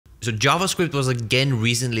So JavaScript was again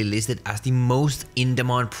recently listed as the most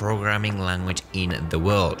in-demand programming language in the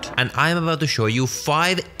world. And I am about to show you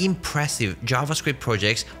 5 impressive JavaScript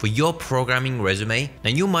projects for your programming resume.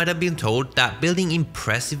 Now you might have been told that building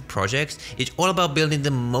impressive projects is all about building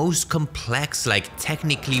the most complex, like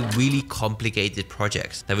technically really complicated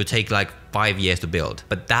projects that would take like 5 years to build.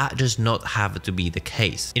 But that does not have to be the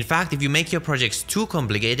case. In fact, if you make your projects too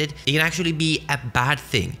complicated, it can actually be a bad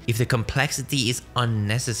thing if the complexity is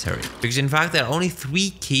unnecessary. Because in fact, there are only 3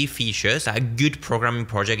 key features that a good programming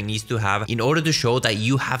project needs to have in order to show that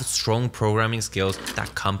you have strong programming skills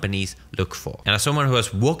that companies look for. And as someone who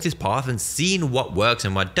has walked this path and seen what works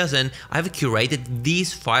and what doesn't, I've curated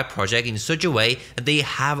these 5 projects in such a way that they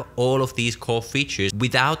have all of these core features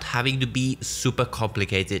without having to be super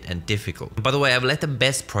complicated and difficult. And by the way, I've left the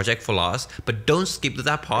best project for last, but don't skip to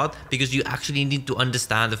that part because you actually need to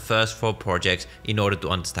understand the first 4 projects in order to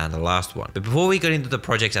understand the last one. But before we get into the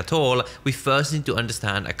projects at all, we first need to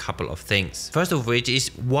understand a couple of things. First of which is,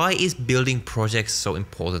 why is building projects so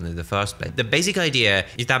important in the first place? The basic idea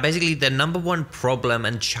is that basically the number one problem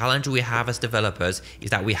and challenge we have as developers is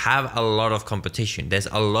that we have a lot of competition. There's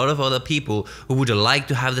a lot of other people who would like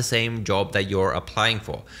to have the same job that you're applying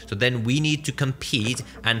for. So then we need to compete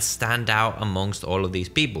and stand out amongst all of these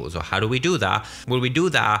people. So how do we do that? Well, we do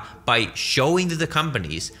that by showing to the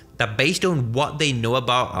companies that based on what they know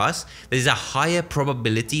about us, there's a higher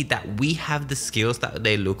probability that we have the skills that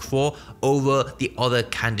they look for over the other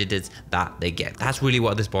candidates that they get. That's really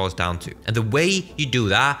what this boils down to. And the way you do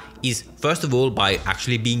that is, first of all, by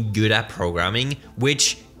actually being good at programming,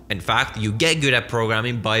 which in fact, you get good at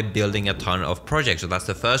programming by building a ton of projects. So that's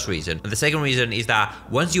the first reason. And the second reason is that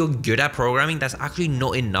once you're good at programming, that's actually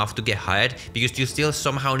not enough to get hired, because you still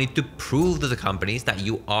somehow need to prove to the companies that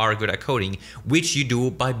you are good at coding, which you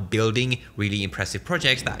do by building really impressive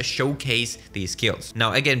projects that showcase these skills.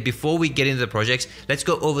 Now, again, before we get into the projects, let's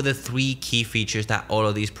go over the 3 key features that all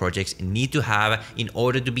of these projects need to have in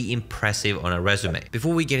order to be impressive on a resume.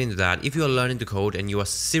 Before we get into that, if you are learning to code and you are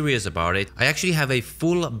serious about it, I actually have a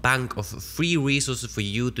full bank of free resources for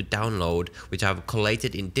you to download, which I've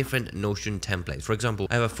collated in different Notion templates. For example,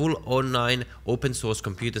 I have a full online open source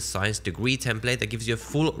computer science degree template that gives you a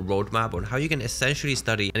full roadmap on how you can essentially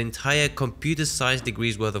study an entire computer science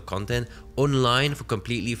degree's worth of content online for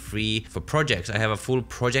completely free for projects. I have a full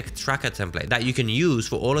project tracker template that you can use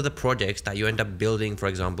for all of the projects that you end up building, for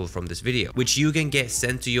example, from this video, which you can get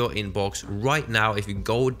sent to your inbox right now if you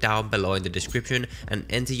go down below in the description and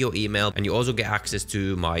enter your email. And you also get access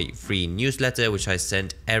to my free newsletter, which I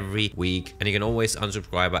send every week, and you can always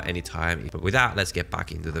unsubscribe at any time. But with that, let's get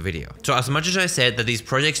back into the video. So as much as I said that these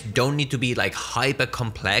projects don't need to be like hyper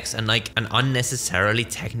complex and like an unnecessarily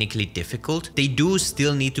technically difficult, they do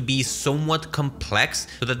still need to be somewhat complex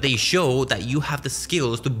so that they show that you have the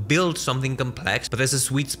skills to build something complex. But there's a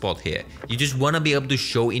sweet spot here. You just want to be able to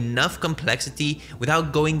show enough complexity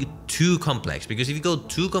without going too complex, because if you go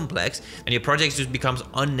too complex and your project just becomes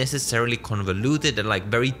unnecessarily convoluted and like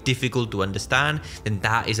very difficult to understand, then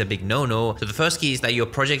that is a big no-no. So the first key is that your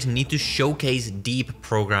projects need to showcase deep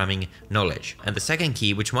programming knowledge. And the second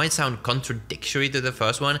key, which might sound contradictory to the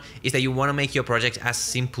first one, is that you want to make your project as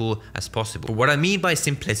simple as possible. But what I mean by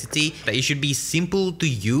simplicity, that it should be simple to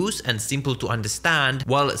use and simple to understand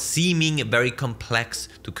while seeming very complex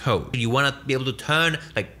to code. You want to be able to turn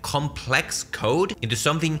like complex code into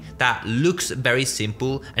something that looks very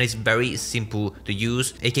simple and is very simple to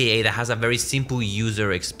use, aka that has a very simple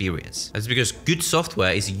user experience. That's because good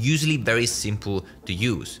software is usually very simple to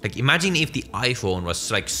use. Like imagine if the iPhone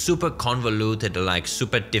was like super convoluted or like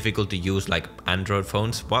super difficult to use like Android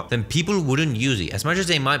phones, well, then people wouldn't use it. As much as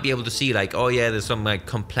they might be able to see like, oh yeah, there's some like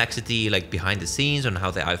complexity like behind the scenes on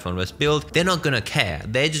how the iPhone was built, they're not gonna care.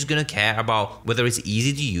 They're just gonna care about whether it's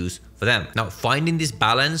easy to use for them. Now, finding this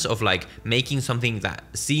balance of like making something that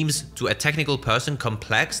seems to a technical person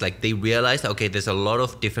complex, like they realize that, okay, there's a lot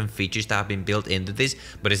of different features that have been built into this,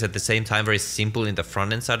 but it's at the same time very simple in the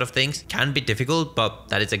front end side of things, can be difficult, but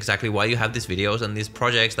that is exactly why you have these videos and these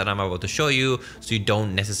projects that I'm about to show you, so you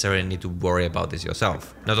don't necessarily need to worry about this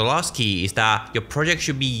yourself. Now, the last key is that your project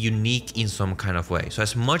should be unique in some kind of way. So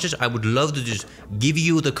as much as I would love to just give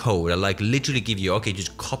you the code, I like literally give you, okay,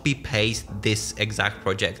 just copy paste this exact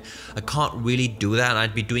project, I can't really do that, and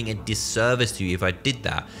I'd be doing a disservice to you if I did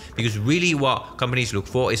that, because really what companies look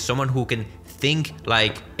for is someone who can think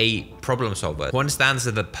like a problem solver who understands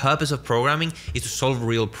that the purpose of programming is to solve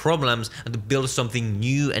real problems and to build something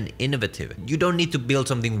new and innovative. You don't need to build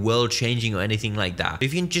something world-changing or anything like that.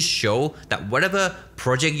 If you can just show that whatever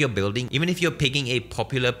project you're building, even if you're picking a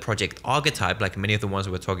popular project archetype like many of the ones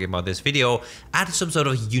we're talking about this video, add some sort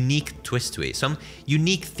of unique twist to it, some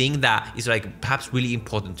unique thing that is like perhaps really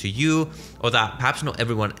important to you, or that perhaps not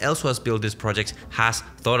everyone else who has built this project has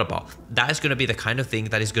thought about. That is going to be the kind of thing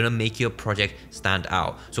that is going to make your project stand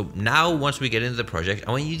out. So now once we get into the project,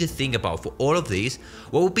 I want you to think about, for all of these,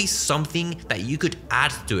 what would be something that you could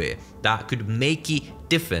add to it that could make it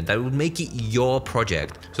different, that would make it your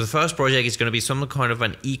project. So the first project is going to be some kind of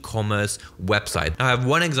an e-commerce website. Now I have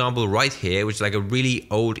one example right here, which is like a really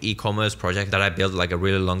old e-commerce project that I built like a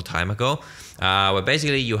really long time ago, where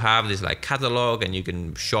basically you have this like catalog and you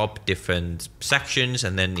can shop different sections,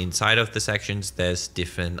 and then inside of the sections there's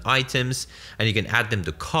different items and you can add them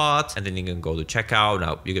to cart, and then you can go to checkout.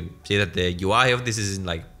 Now you can see that the UI of this isn't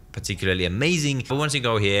like particularly amazing, but once you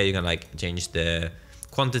go here you can like change the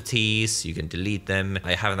quantities, you can delete them.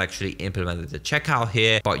 I haven't actually implemented the checkout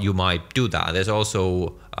here, but you might do that. There's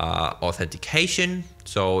also authentication,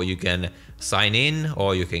 so you can sign in,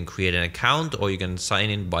 or you can create an account, or you can sign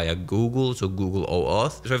in via Google, so Google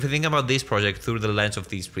OAuth. So if you think about this project through the lens of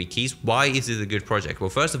these three keys, why is it a good project? Well,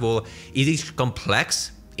 first of all, it is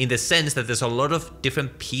complex in the sense that there's a lot of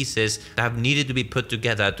different pieces that have needed to be put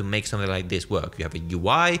together to make something like this work. You have a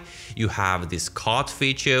UI, you have this cart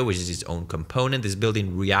feature, which is its own component. It's built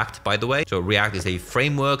in React, by the way. So React is a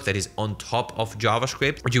framework that is on top of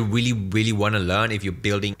JavaScript, which you really want to learn if you're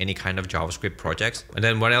building any kind of JavaScript projects. And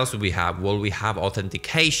then what else do we have? Well, we have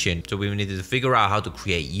authentication. So we needed to figure out how to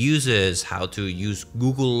create users, how to use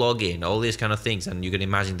Google login, all these kind of things. And you can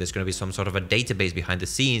imagine there's going to be some sort of a database behind the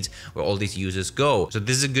scenes where all these users go. So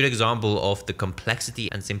this is a good example of the complexity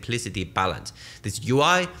and simplicity balance. This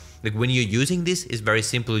UI, like when you're using this, is very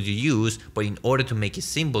simple to use, but in order to make it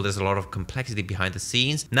simple, there's a lot of complexity behind the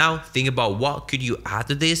scenes. Now think about what could you add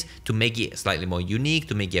to this to make it slightly more unique,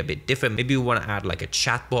 to make it a bit different. Maybe you want to add like a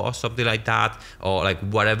chatbot or something like that, or like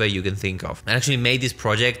whatever you can think of. I actually made this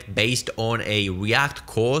project based on a React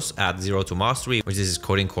course at Zero to Mastery, which is this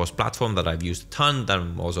coding course platform that I've used a ton, that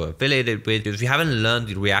I'm also affiliated with. If you haven't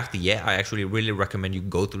learned React yet, I actually really recommend you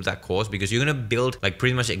go through that course, because you're going to build like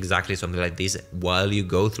pretty much exactly something like this while you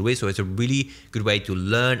go through it. So it's a really good way to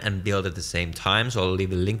learn and build at the same time. So I'll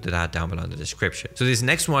leave a link to that down below in the description. So this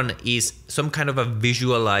next one is some kind of a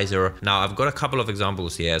visualizer. Now I've got a couple of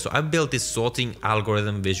examples here. So I built this sorting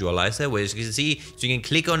algorithm visualizer, where you can see, so you can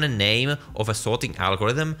click on the name of a sorting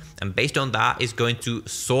algorithm, and based on that, it's going to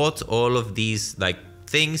sort all of these like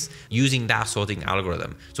things using that sorting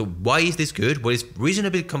algorithm. So why is this good? Well, it's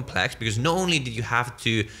reasonably complex, because not only did you have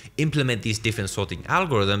to implement these different sorting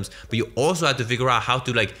algorithms, but you also had to figure out how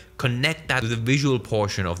to like connect that to the visual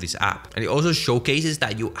portion of this app. And it also showcases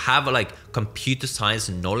that you have like computer science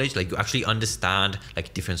knowledge, like you actually understand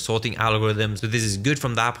like different sorting algorithms. So this is good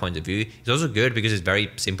from that point of view. It's also good because it's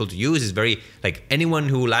very simple to use. It's very like, anyone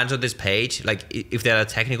who lands on this page, like if they're a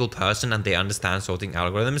technical person and they understand sorting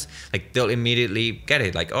algorithms, like they'll immediately get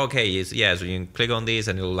it. Like, okay, yeah, so you can click on this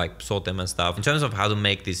and it'll like sort them and stuff. In terms of how to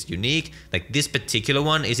make this unique, like this particular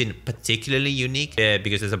one isn't particularly unique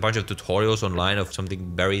because there's a bunch of tutorials online of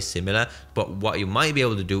something very similar. But what you might be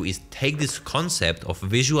able to do is take this concept of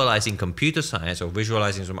visualizing computer science or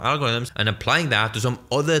visualizing some algorithms and applying that to some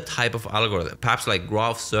other type of algorithm, perhaps like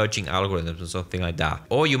graph searching algorithms or something like that.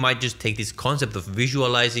 Or you might just take this concept of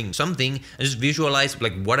visualizing something and just visualize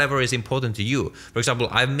like whatever is important to you. For example,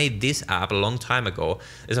 I've made this app a long time ago.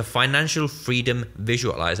 There's a financial freedom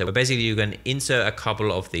visualizer where basically you can insert a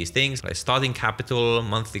couple of these things like starting capital,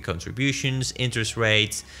 monthly contributions, interest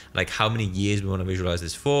rates, like how many years we want to visualize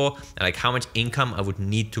this for, and like how much income I would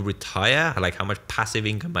need to retire, like how much passive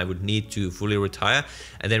income I would need to fully retire.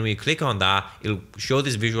 And then when you click on that, it'll show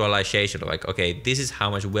this visualization of like, okay, this is how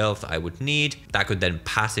much wealth I would need. That could then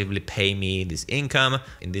passively pay me this income.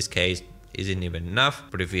 In this case, isn't even enough.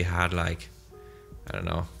 But if we had like, I don't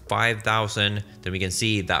know, 5,000, then we can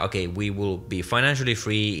see that, okay, we will be financially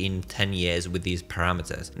free in 10 years with these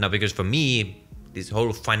parameters. Now, because for me, this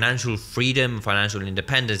whole financial freedom, financial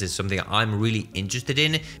independence is something I'm really interested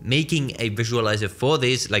in. Making a visualizer for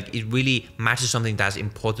this, like it really matches something that's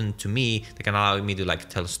important to me, that can allow me to like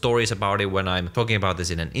tell stories about it when I'm talking about this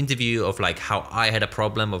in an interview, of like how I had a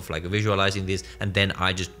problem of like visualizing this and then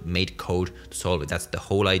I just made code to solve it. That's the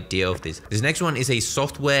whole idea of this. This next one is a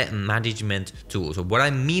software management tool. So what I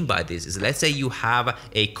mean by this is, let's say you have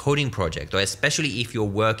a coding project, or especially if you're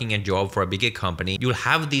working a job for a bigger company, you'll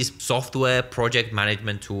have these software projects project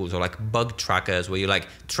management tools or like bug trackers where you're like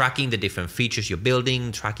tracking the different features you're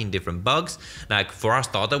building, tracking different bugs. Like for our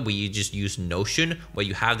startup, we just use Notion, where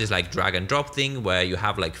you have this like drag and drop thing where you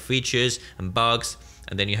have like features and bugs,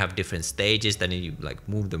 and then you have different stages, then you like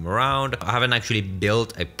move them around. I haven't actually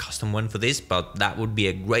built a custom one for this, but that would be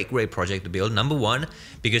a great project to build. Number one,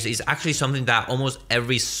 because it's actually something that almost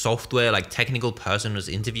every software like technical person who's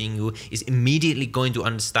interviewing you is immediately going to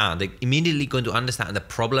understand. They're immediately going to understand the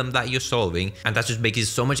problem that you're solving, and that just makes it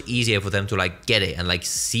so much easier for them to like get it and like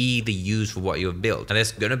see the use for what you've built. And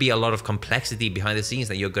there's gonna be a lot of complexity behind the scenes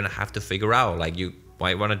that you're gonna have to figure out. Like you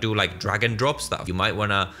might want to do like drag and drop stuff. You might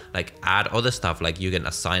want to like add other stuff, like you can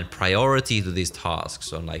assign priority to these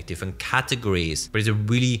tasks on like different categories. But it's a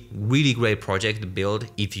really great project to build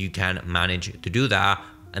if you can manage to do that.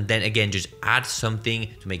 And then again, just add something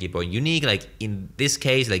to make it more unique. Like in this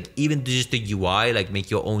case, like even just the UI, like make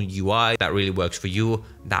your own UI that really works for you.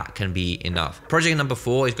 That can be enough. Project number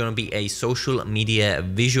 4 is going to be a social media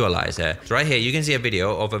visualizer. So right here, you can see a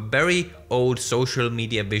video of a very old social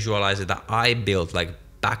media visualizer that I built like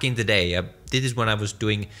back in the day. This is when I was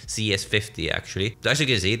doing CS50 actually. So as you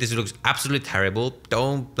can see, this looks absolutely terrible.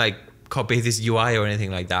 Don't like copy this UI or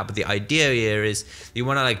anything like that, but the idea here is you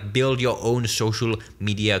want to like build your own social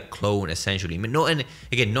media clone essentially. Not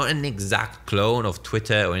an exact clone of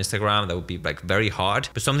Twitter or Instagram, that would be like very hard,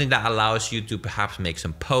 but something that allows you to perhaps make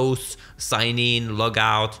some posts, sign in, log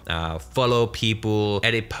out, follow people,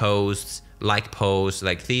 edit posts, like posts,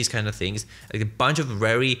 like these kind of things. Like a bunch of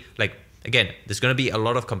very like, again, there's going to be a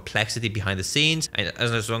lot of complexity behind the scenes, and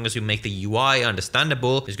as long as you make the UI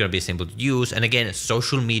understandable, it's going to be simple to use. And again,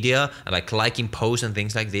 social media and like liking posts and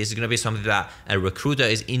things like this is going to be something that a recruiter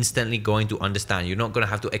is instantly going to understand. You're not going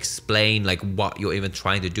to have to explain like what you're even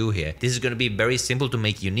trying to do here. This is going to be very simple to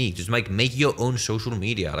make unique. Just like make your own social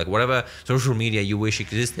media, like whatever social media you wish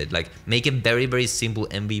existed, like make a very simple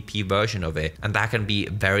MVP version of it, and that can be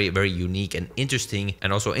very unique and interesting,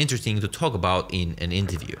 and also interesting to talk about in an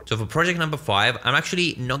interview. So for project number 5, I'm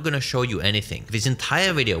actually not going to show you anything. This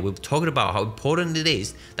entire video, we've talked about how important it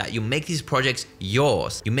is that you make these projects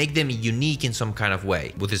yours. You make them unique in some kind of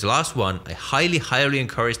way. With this last one, I highly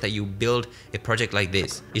encourage that you build a project like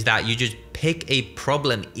this. Is that you just pick a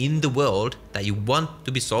problem in the world that you want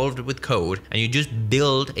to be solved with code, and you just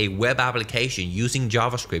build a web application using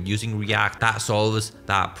JavaScript, using React that solves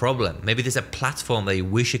that problem. Maybe there's a platform that you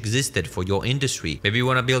wish existed for your industry. Maybe you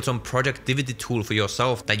want to build some productivity tool for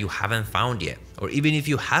yourself that you haven't found yet. Or even if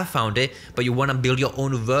you have found it, but you want to build your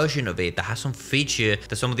own version of it that has some feature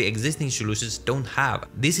that some of the existing solutions don't have.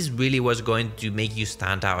 This is really what's going to make you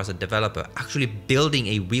stand out as a developer, actually building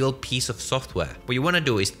a real piece of software. What you want to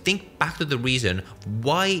do is think back to the reason,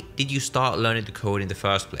 why did you start learning to code in the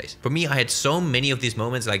first place? For me, I had so many of these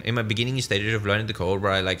moments like in my beginning stages of learning to code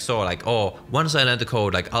where I like saw like, oh, once I learn to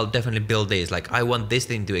code, like I'll definitely build this, like I want this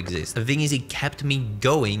thing to exist. The thing is, it kept me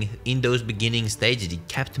going in those beginning stages. It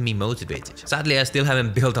kept me motivated. Sadly, I still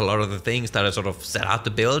haven't built a lot of the things that I sort of set out to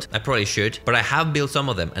build. I probably should, but I have built some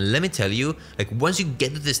of them. And let me tell you, like once you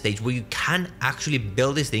get to the stage where you can actually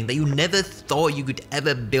build this thing that you never thought you could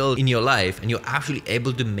ever build in your life, and you're actually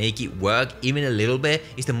able to make it work even a little bit,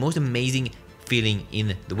 it's the most amazing feeling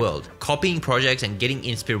in the world. Copying projects and getting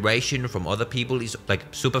inspiration from other people is like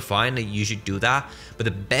super fine, like you should do that, but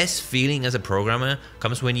the best feeling as a programmer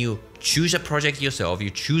comes when you choose a project yourself, you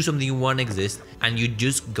choose something you want to exist, and you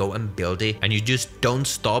just go and build it, and you just don't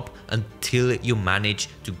stop until you manage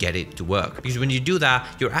to get it to work. Because when you do that,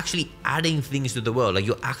 you're actually adding things to the world, like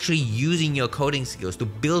you're actually using your coding skills to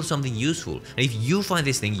build something useful. And if you find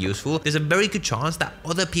this thing useful, there's a very good chance that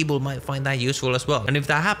other people might find that useful as well. And if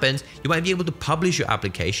that happens, you might be able to publish your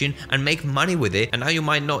application and make money with it, and now you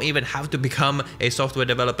might not even have to become a software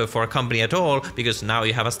developer for a company at all, because now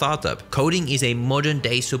you have a startup. Coding is a modern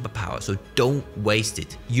day superpower, so don't waste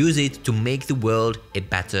it. Use it to make the world a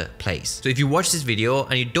better place. So if you watch this video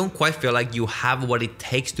and you don't quite feel like you have what it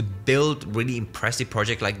takes to build really impressive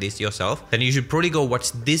project like this yourself, then you should probably go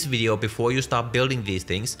watch this video before you start building these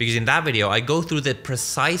things, because in that video I go through the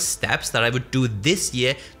precise steps that I would do this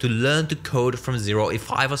year to learn to code from zero if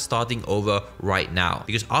I was starting over right now.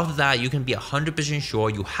 Because after that, you can be 100% sure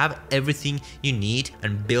you have everything you need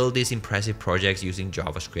and build these impressive projects using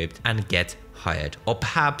JavaScript and get hired, or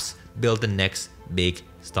perhaps build the next big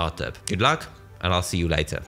startup. Good luck, and I'll see you later.